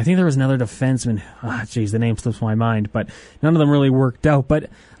 And I think there was another defenseman. The name slips my mind, but none of them really worked out. But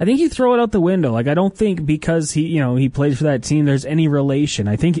I think you throw it out the window. Like, I don't think because he played for that team, there's any relation.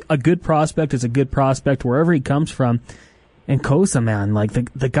 I think a good prospect is a good prospect wherever he comes from. And Cosa, man, like,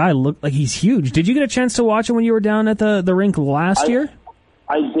 the guy looked like he's huge. Did you get a chance to watch him when you were down at the rink last year?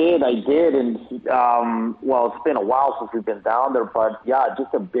 I did, and well, it's been a while since we've been down there, but yeah,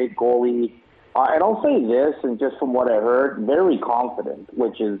 just a big goalie. And I'll say this, and just from what I heard, very confident,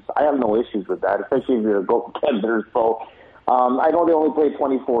 which is, I have no issues with that, especially if you're a goaltender. So I know they only played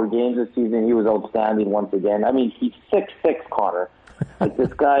 24 games this season. He was outstanding once again. I mean, he's 6'6", Connor. Like,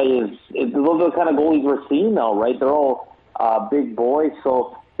 this guy is those are the kind of goalies we're seeing now, right? They're all big boys.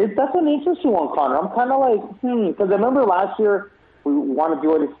 So that's an interesting one, Connor. I'm kind of like, because I remember last year we wanted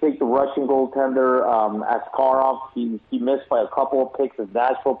Joy to take the Russian goaltender, Askarov. He missed by a couple of picks as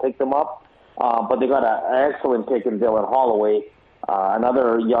Nashville picked him up. But they got an excellent pick in Dylan Holloway,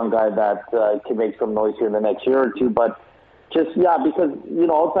 another young guy that can make some noise here in the next year or two. But just, because,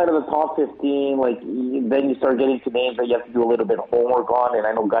 outside of the top 15, like, then you start getting to names that you have to do a little bit of homework on. And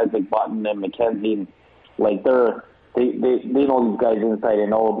I know guys like Button and McKenzie, like, they know these guys inside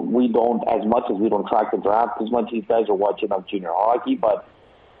and out. We don't, as much as we don't track the draft, as much as these guys are watching up junior hockey. But,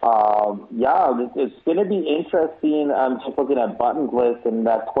 it's going to be interesting. I'm just looking at Button's list, and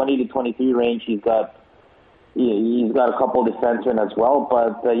that 20 to 23 range, he's got a couple of defensemen as well.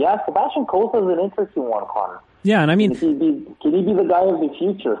 But, Sebastian Cossa is an interesting one, Connor. Yeah, and I mean, can he be the guy of the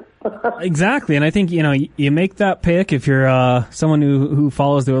future? Exactly, and I think, you make that pick if you're someone who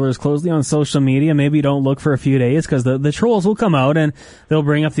follows the Oilers closely on social media. Maybe you don't look for a few days because the trolls will come out and they'll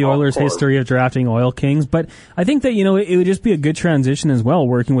bring up the Oilers' history of drafting Oil Kings. But I think that, it would just be a good transition as well,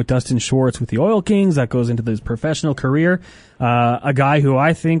 working with Dustin Schwartz with the Oil Kings. That goes into his professional career. A guy who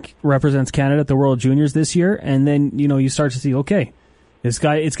I think represents Canada at the World Juniors this year. And then, you start to see, okay, this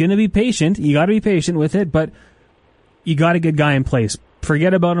guy, it's going to be patient. You got to be patient with it, but you got a good guy in place.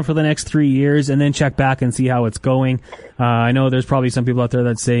 Forget about him for the next 3 years and then check back and see how it's going. I know there's probably some people out there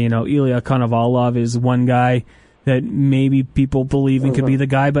that say, Ilya Konovalov is one guy that maybe people believe in could be the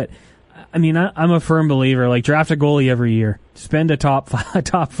guy, but I mean, I'm a firm believer, like, draft a goalie every year. Spend a top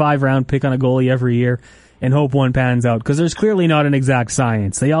 5 round pick on a goalie every year and hope one pans out, because there's clearly not an exact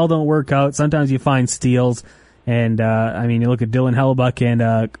science. They all don't work out. Sometimes you find steals. And, you look at Dylan Hellebuck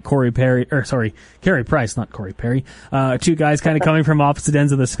and, Carey Price, not Corey Perry. Two guys kind of coming from opposite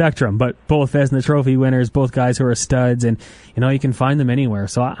ends of the spectrum, but both Vezina Trophy winners, both guys who are studs, and, you can find them anywhere.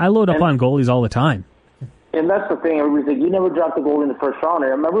 So I load up on goalies all the time. And that's the thing. Everybody's like, you never dropped a goalie in the first round. I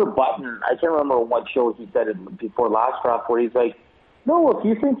remember Button, I can't remember what show he said it before last draft, where he's like, no, if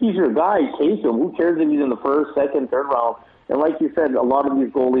you think he's your guy, take him. Who cares if he's in the first, second, third round? And like you said, a lot of these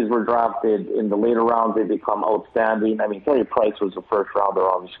goalies were drafted in the later rounds. They become outstanding. I mean, Carey Price was a first rounder,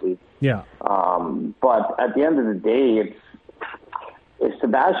 obviously. Yeah. But at the end of the day, if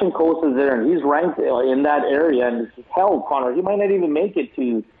Sebastian Cossa is there and he's ranked in that area, and hell, Connor, he might not even make it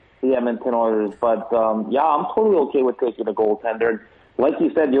to the Edmonton Oilers. But, I'm totally okay with taking a goaltender. Like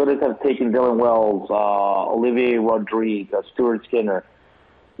you said, the Oilers have taken Dylan Wells, Olivier Rodrigue, Stuart Skinner.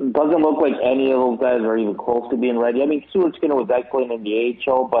 Doesn't look like any of those guys are even close to being ready. I mean, Stuart Skinner was excellent in the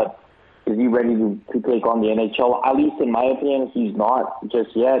AHL, but is he ready to take on the NHL? At least in my opinion, he's not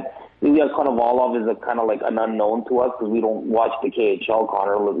just yet. Ilya Konovalov is a kind of like an unknown to us because we don't watch the KHL,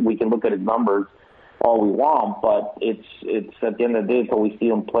 Connor. We can look at his numbers all we want, but it's at the end of the day until we see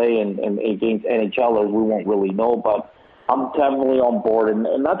him play and against NHLers, we won't really know. But I'm definitely on board, and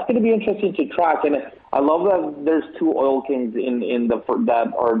that's going to be interesting to track. And I love that there's 2 Oil Kings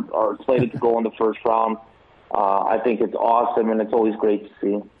that are slated to go in the first round. I think it's awesome, and it's always great to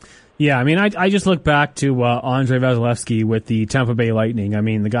see. Yeah, I mean, I just look back to Andrei Vasilevsky with the Tampa Bay Lightning. I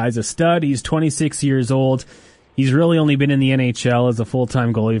mean, the guy's a stud. He's 26 years old. He's really only been in the NHL as a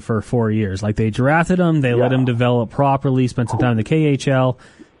full-time goalie for 4 years. Like, they drafted him, they let him develop properly, spent some time in the KHL.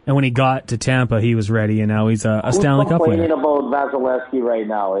 And when he got to Tampa, he was ready, and now he's a Stanley Cup winner. Who's complaining about Vasilevsky right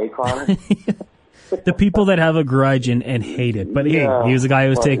now, Connor? The people that have a grudge and hate it. But he was a guy who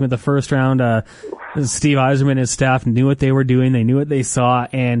was taken with the first round. Steve Yzerman and his staff knew what they were doing. They knew what they saw,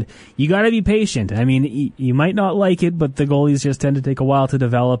 and you got to be patient. I mean, you might not like it, but the goalies just tend to take a while to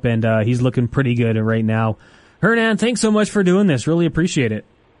develop, and he's looking pretty good right now. Hernan, thanks so much for doing this. Really appreciate it.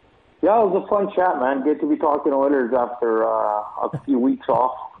 Yeah, it was a fun chat, man. Good to be talking Oilers after a few weeks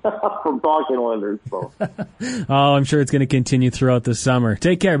off from talking Oilers. So. Oh, I'm sure it's going to continue throughout the summer.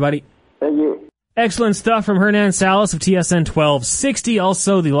 Take care, buddy. Thank you. Excellent stuff from Hernan Salas of TSN 1260.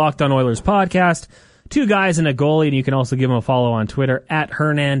 Also, the Locked On Oilers podcast. 2 guys and a goalie, and you can also give him a follow on Twitter at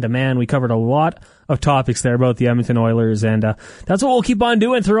HernanDeman. We covered a lot of topics there about the Edmonton Oilers, and that's what we'll keep on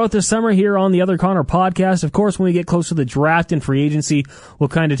doing throughout the summer here on the Other Connor podcast. Of course, when we get close to the draft and free agency, we'll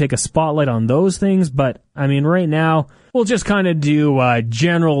kind of take a spotlight on those things, but I mean, right now, we'll just kind of do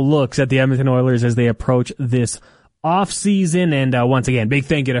general looks at the Edmonton Oilers as they approach this off-season. And once again, big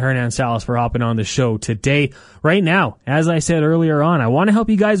thank you to Hernan Salas for hopping on the show today. Right now, as I said earlier on, I want to help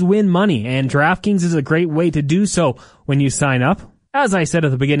you guys win money, and DraftKings is a great way to do so when you sign up. As I said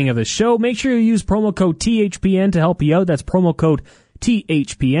at the beginning of the show, make sure you use promo code THPN to help you out. That's promo code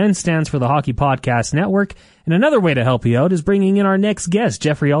THPN stands for the Hockey Podcast Network. And another way to help you out is bringing in our next guest,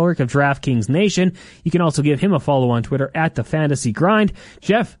 Geoffery Ulrich of DraftKings Nation. You can also give him a follow on Twitter at The Fantasy Grind.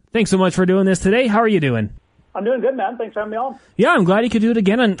 Jeff, thanks so much for doing this today. How are you doing? I'm doing good, man. Thanks for having me on. Yeah, I'm glad you could do it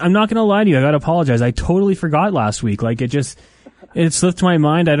again. And I'm not going to lie to you. I got to apologize. I totally forgot last week. It slipped my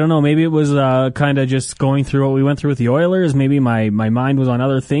mind. I don't know. Maybe it was kind of just going through what we went through with the Oilers. Maybe my mind was on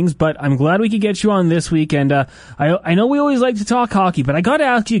other things. But I'm glad we could get you on this week. And I know we always like to talk hockey, but I got to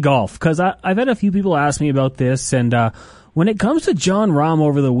ask you golf because I've had a few people ask me about this. And when it comes to Jon Rahm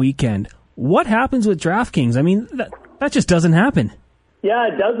over the weekend, what happens with DraftKings? I mean, that just doesn't happen. Yeah,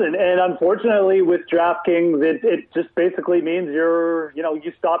 it doesn't. And unfortunately with DraftKings, it just basically means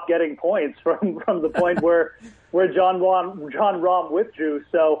you stop getting points from the point where Jon Rahm withdrew.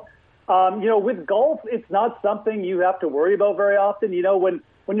 So, with golf, it's not something you have to worry about very often.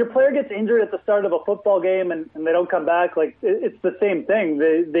 When your player gets injured at the start of a football game and they don't come back, it's the same thing.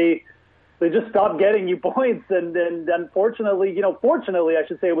 They just stop getting you points. And unfortunately, fortunately, I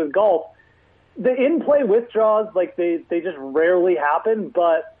should say, with golf, the in-play withdrawals, they just rarely happen,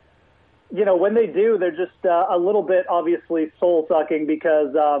 but, when they do, they're just a little bit obviously soul-sucking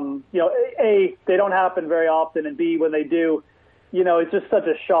because, A, they don't happen very often, and B, when they do, it's just such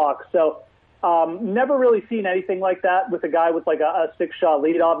a shock. So never really seen anything like that with a guy with a 6-shot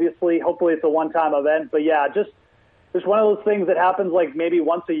lead, obviously. Hopefully it's a one-time event, but yeah, just one of those things that happens maybe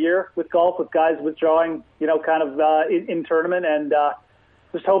once a year with golf, with guys withdrawing, in tournament, and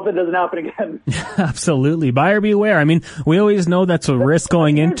just hope it doesn't happen again. Absolutely. Buyer beware. I mean, we always know that's a risk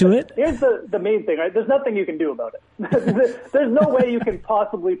going into it. Here's the main thing, right? There's nothing you can do about it. There's no way you can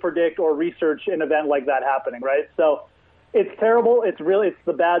possibly predict or research an event like that happening, right? So it's terrible. It's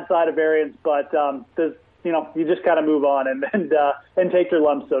the bad side of variance, but you just kind of move on and take your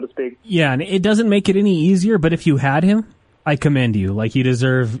lumps, so to speak. Yeah, and it doesn't make it any easier, but if you had him, I commend you. You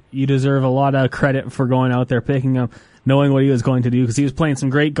deserve a lot of credit for going out there, picking him, knowing what he was going to do, because he was playing some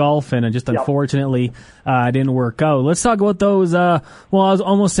great golf and it just unfortunately didn't work out. Let's talk about those, I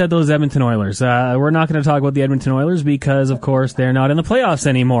almost said those Edmonton Oilers. We're not going to talk about the Edmonton Oilers because, of course, they're not in the playoffs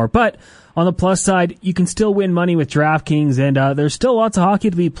anymore. But on the plus side, you can still win money with DraftKings, and there's still lots of hockey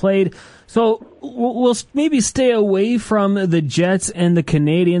to be played. So we'll maybe stay away from the Jets and the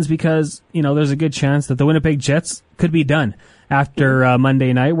Canadiens because, there's a good chance that the Winnipeg Jets could be done after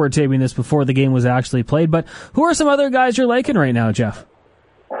Monday night. We're taping this before the game was actually played. But who are some other guys you're liking right now, Jeff?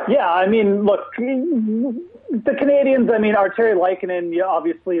 Yeah, I mean, look, the Canadians, Arturi Lehkonen,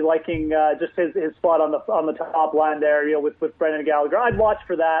 obviously liking just his spot on the top line there, with Brendan Gallagher. I'd watch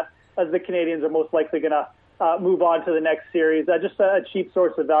for that, as the Canadians are most likely going to move on to the next series. Just a cheap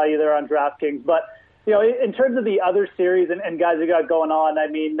source of value there on DraftKings. But, in terms of the other series and guys you got going on,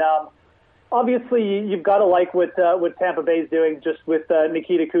 obviously, you've got to like what Tampa Bay's doing, just with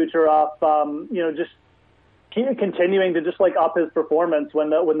Nikita Kucherov. Just continuing to just up his performance when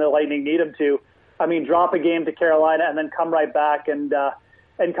the Lightning need him to. Drop a game to Carolina and then come right back and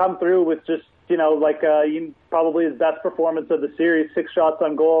come through with just probably his best performance of the series. 6 shots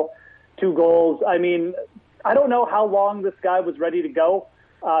on goal, 2 goals. I don't know how long this guy was ready to go.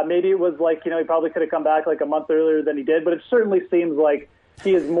 Maybe it was he probably could have come back a month earlier than he did, but it certainly seems like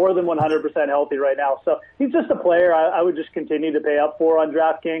he is more than 100% healthy right now. So he's just a player I would just continue to pay up for on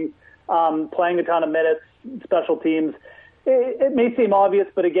DraftKings, playing a ton of minutes, special teams. It may seem obvious,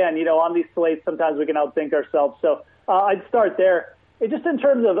 but again, on these slates, sometimes we can outthink ourselves. So I'd start there. Just in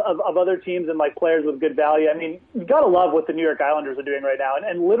terms of other teams and players with good value, you got to love what the New York Islanders are doing right now.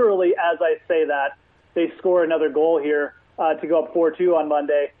 And literally, as I say that, they score another goal here to go up 4-2 on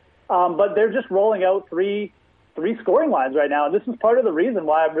Monday. But they're just rolling out three scoring lines right now, and this is part of the reason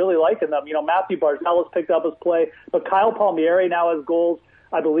why I'm really liking them. Matthew Barzal has picked up his play, but Kyle Palmieri now has goals,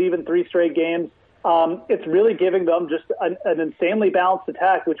 I believe, in 3 straight games. It's really giving them just an insanely balanced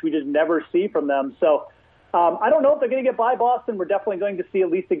attack, which we just never see from them. So I don't know if they're going to get by Boston. We're definitely going to see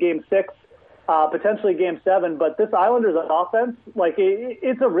at least a Game 6, potentially Game 7. But this Islanders offense,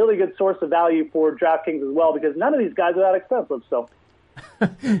 it's a really good source of value for DraftKings as well, because none of these guys are that expensive. So.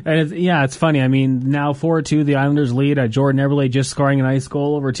 And it's funny. Now 4-2, the Islanders lead. Jordan Eberle just scoring a nice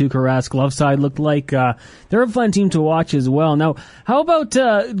goal over Tuukka Rask. Love side looked like they're a fun team to watch as well. Now, how about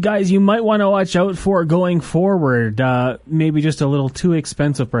guys you might want to watch out for going forward? Maybe just a little too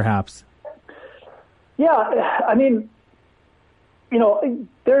expensive, perhaps. Yeah,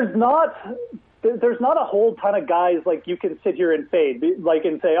 there's not a whole ton of guys you can sit here and fade,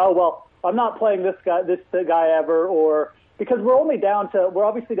 and say, oh well, I'm not playing this guy ever, or. Because we're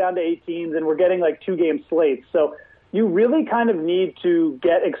obviously down to 8 teams, and we're getting 2-game slates. So you really kind of need to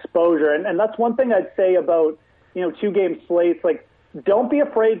get exposure. And that's one thing I'd say about, 2-game slates. don't be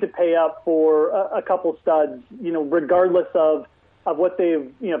afraid to pay up for a couple studs, regardless of what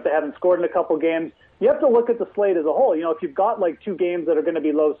they've, if they haven't scored in a couple games. You have to look at the slate as a whole. If you've got like 2 games that are going to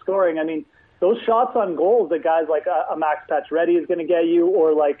be low scoring, I mean, those shots on goals that guys like a Max Pacioretty is going to get you,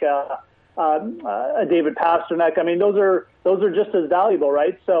 or like a David Pasternak, I mean, those are just as valuable,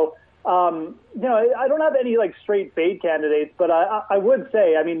 right? So, I don't have any like straight fade candidates, but I would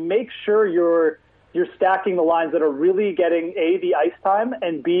say, I mean, make sure you're stacking the lines that are really getting A, the ice time,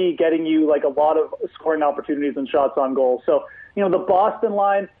 and B, getting you like a lot of scoring opportunities and shots on goal. So, the Boston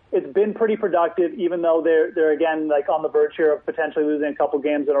line, it's been pretty productive, even though they're again like on the verge here of potentially losing a couple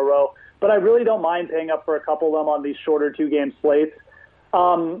games in a row. But I really don't mind paying up for a couple of them on these shorter 2-game slates.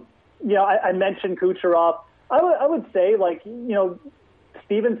 I mentioned Kucherov. I would say, like,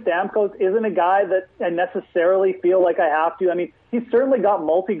 Steven Stamkos isn't a guy that I necessarily feel like I have to. I mean, he's certainly got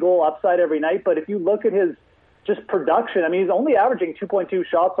multi-goal upside every night, but if you look at his just production, I mean, he's only averaging 2.2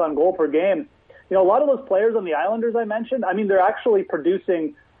 shots on goal per game. A lot of those players on the Islanders I mentioned, I mean, they're actually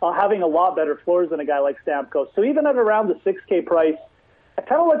producing, having a lot better floors than a guy like Stamkos. So even at around the $6K price, I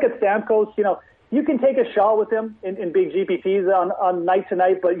kind of look at Stamkos, you can take a shot with him in big GPPs on night to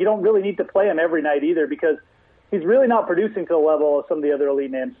night, but you don't really need to play him every night either, because he's really not producing to the level of some of the other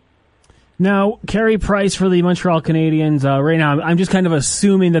elite names. Now, Carey Price for the Montreal Canadiens, right now, I'm just kind of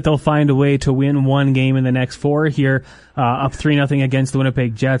assuming that they'll find a way to win one game in the next 4 here, up 3-0 against the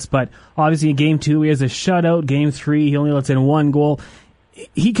Winnipeg Jets. But obviously in Game 2, he has a shutout. Game 3, he only lets in 1 goal.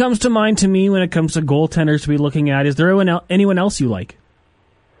 He comes to mind to me when it comes to goaltenders to be looking at. Is there anyone else you like?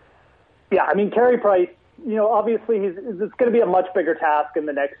 Yeah, I mean, Carey Price, obviously it's going to be a much bigger task in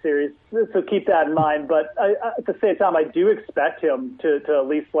the next series, so keep that in mind. But at the same time, I do expect him to at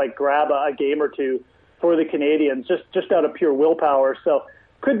least like grab a game or 2 for the Canadiens, just out of pure willpower. So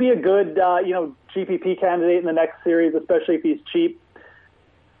could be a good, GPP candidate in the next series, especially if he's cheap.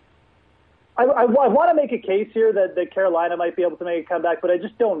 I want to make a case here that Carolina might be able to make a comeback, but I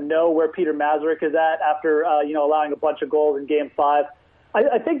just don't know where Peter Mazurek is at after, allowing a bunch of goals in Game 5.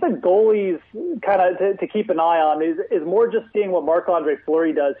 I think the goalies kind of to keep an eye on is more just seeing what Marc-Andre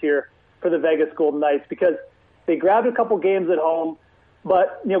Fleury does here for the Vegas Golden Knights, because they grabbed a couple games at home,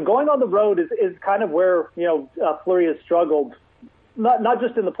 but going on the road is kind of where Fleury has struggled, not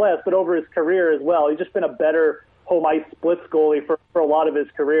just in the playoffs but over his career as well. He's just been a better home ice splits goalie for a lot of his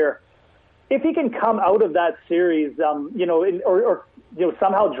career. If he can come out of that series, or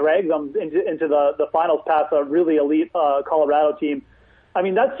somehow drag them into the finals past a really elite Colorado team, I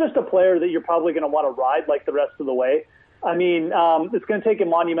mean, that's just a player that you're probably going to want to ride like the rest of the way. I mean, it's going to take a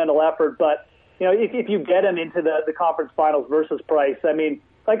monumental effort, but, if you get him into the conference finals versus Price, I mean,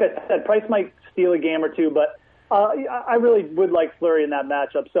 like I said, Price might steal a game or 2, but I really would like Fleury in that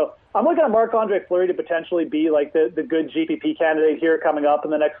matchup. So I'm looking at Marc-Andre Fleury to potentially be like the good GPP candidate here coming up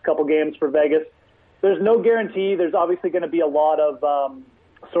in the next couple games for Vegas. There's no guarantee. There's obviously going to be a lot of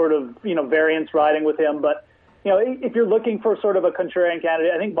variance riding with him, but if you're looking for sort of a contrarian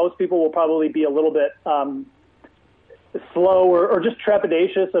candidate, I think most people will probably be a little bit slow or just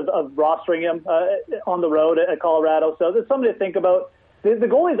trepidatious of rostering him on the road at Colorado. So there's something to think about. The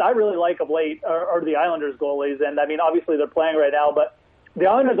goalies I really like of late are the Islanders goalies, and I mean, obviously they're playing right now, but the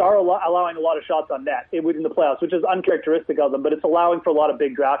Islanders are allowing a lot of shots on net within the playoffs, which is uncharacteristic of them, but it's allowing for a lot of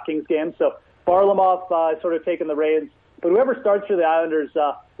big DraftKings games. So Varlamov sort of taking the reins, but whoever starts for the Islanders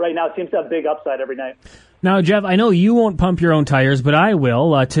right now seems to have big upside every night. Now, Jeff, I know you won't pump your own tires, but I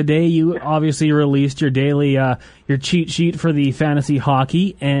will. Today, you obviously released your daily, your cheat sheet for the fantasy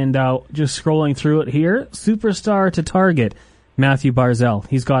hockey, and just scrolling through it here, superstar to target, Matthew Barzal.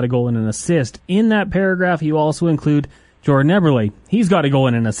 He's got a goal and an assist. In that paragraph, you also include Jordan Eberle. He's got a goal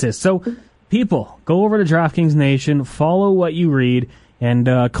and an assist. So, people, go over to DraftKings Nation, follow what you read, and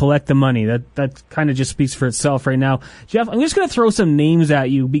collect the money. That kind of just speaks for itself right now. Jeff, I'm just going to throw some names at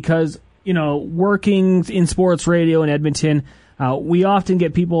you because, working in sports radio in Edmonton, we often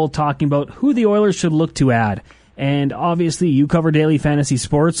get people talking about who the Oilers should look to add. And obviously, you cover daily fantasy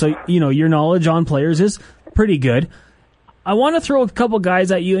sports, so, your knowledge on players is pretty good. I want to throw a couple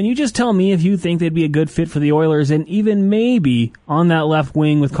guys at you, and you just tell me if you think they'd be a good fit for the Oilers, and even maybe on that left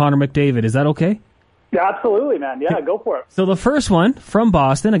wing with Connor McDavid. Is that okay? Yeah, absolutely, man. Yeah, go for it. So the first one, from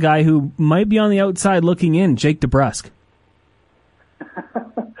Boston, a guy who might be on the outside looking in, Jake DeBrusk.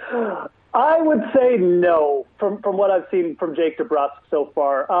 I would say no, from what I've seen from Jake DeBrusk so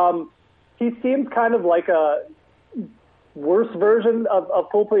far. He seems kind of like a worse version of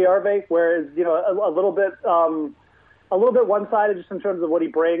Pulpuyarvi, whereas a little bit one-sided just in terms of what he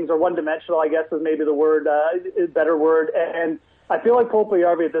brings, or one-dimensional, I guess is maybe the word, better word. And I feel like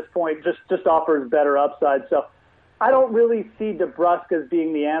Pulpuyarvi at this point just offers better upside. So I don't really see DeBrusk as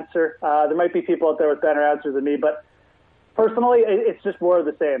being the answer. There might be people out there with better answers than me, but personally, it's just more of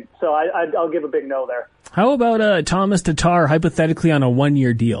the same. So I'll give a bbig no there. How about Thomas Tatar, hypothetically on a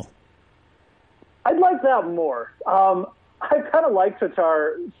 1-year deal? I'd like that more. I kind of like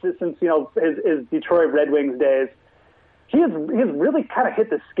Tatar since his Detroit Red Wings days. He has really kind of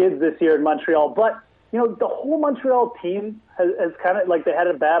hit the skids this year in Montreal, but the whole Montreal team has kind of like they had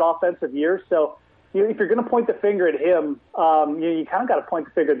a bad offensive year. So if you're going to point the finger at him, you kind of got to point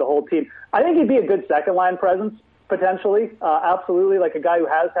the finger at the whole team. I think he'd be a good second line presence potentially, absolutely, like a guy who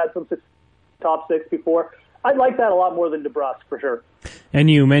has had some top six before. I'd like that a lot more than DeBrusk for sure. And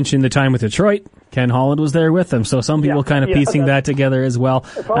you mentioned the time with Detroit. Ken Holland was there with them, so some people kind of piecing that together as well.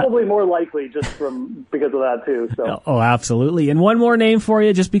 Probably more likely just because of that too. So. Oh, absolutely. And one more name for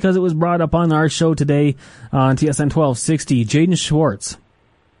you, just because it was brought up on our show today on TSN 1260, Jaden Schwartz.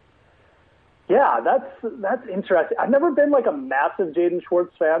 Yeah, that's interesting. I've never been like a massive Jaden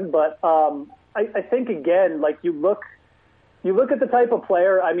Schwartz fan, but I think again, like you look at the type of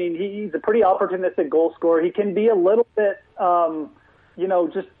player. I mean, he's a pretty opportunistic goal scorer. He can be a little bit,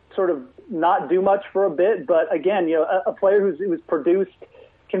 just sort of not do much for a bit. But again, a player who's produced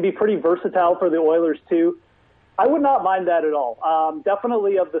can be pretty versatile for the Oilers too. I would not mind that at all.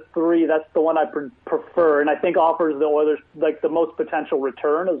 Definitely of the three, that's the one I prefer, and I think offers the Oilers like the most potential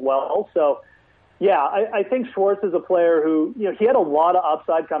return as well. So, yeah, I think Schwartz is a player who he had a lot of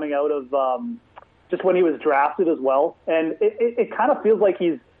upside coming out of. Just when he was drafted as well. And it kind of feels like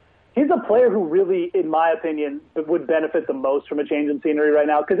he's a player who really, in my opinion, would benefit the most from a change in scenery right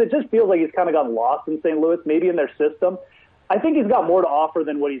now, because it just feels like he's kind of gotten lost in St. Louis, maybe in their system. I think he's got more to offer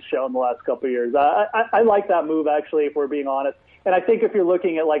than what he's shown the last couple of years. I like that move, actually, if we're being honest. And I think if you're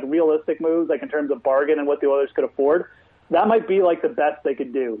looking at like realistic moves, like in terms of bargain and what the Oilers could afford, that might be like the best they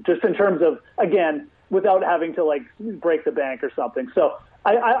could do, just in terms of, again, without having to like break the bank or something. So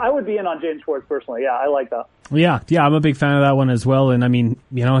I would be in on Jaden Schwartz personally. Yeah, I like that. Yeah, I'm a big fan of that one as well. And I mean,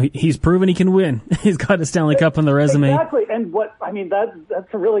 he's proven he can win. He's got a Stanley Cup on the resume. Exactly. And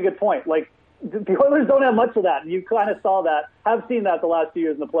that's a really good point. Like the Oilers don't have much of that. You kind of saw that, have seen that the last few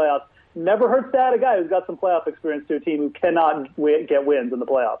years in the playoffs. Never hurts to add a guy who's got some playoff experience to a team who cannot get wins in the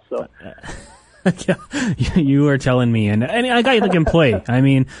playoffs. So. You are telling me, and a guy that can play. I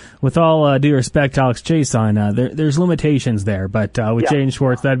mean, with all due respect to Alex Chason, there's limitations there, but with Jaden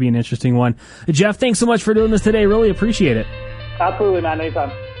Schwartz, that'd be an interesting one. Jeff, thanks so much for doing this today. Really appreciate it. Absolutely, man.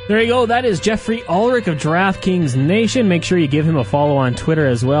 Anytime. There you go. That is Geoffery Ulrich of DraftKings Nation. Make sure you give him a follow on Twitter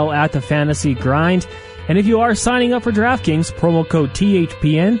as well, at The Fantasy Grind. And if you are signing up for DraftKings, promo code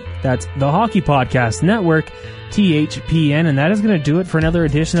THPN, that's the Hockey Podcast Network, THPN, and that is going to do it for another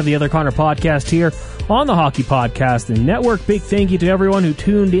edition of the Other Corner podcast here on the Hockey Podcast Network. Big thank you to everyone who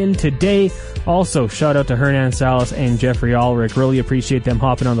tuned in today. Also, shout out to Hernan, Salas, and Geoffery Ulrich. Really appreciate them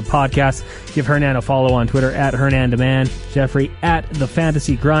hopping on the podcast. Give Hernan a follow on Twitter at HernanDemand, Geoffery at The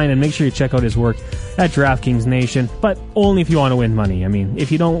Fantasy Grind, and make sure you check out his work at DraftKings Nation, but only if you want to win money. I mean,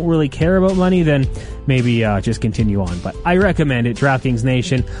 if you don't really care about money, then maybe just continue on. But I recommend it, DraftKings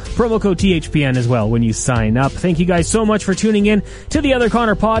Nation. Promo code THPN as well when you sign up. Thank you guys so much for tuning in to the Other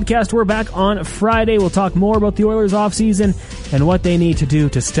Corner podcast. We're back on Friday. We'll talk more about the Oilers offseason and what they need to do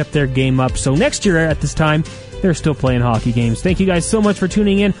to step their game up. So next year at this time, they're still playing hockey games. Thank you guys so much for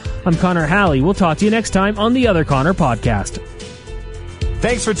tuning in. I'm Connor Halley. We'll talk to you next time on the Other Corner podcast.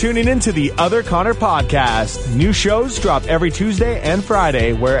 Thanks for tuning in to the Other Connor podcast. New shows drop every Tuesday and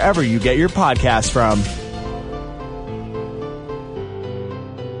Friday wherever you get your podcasts from.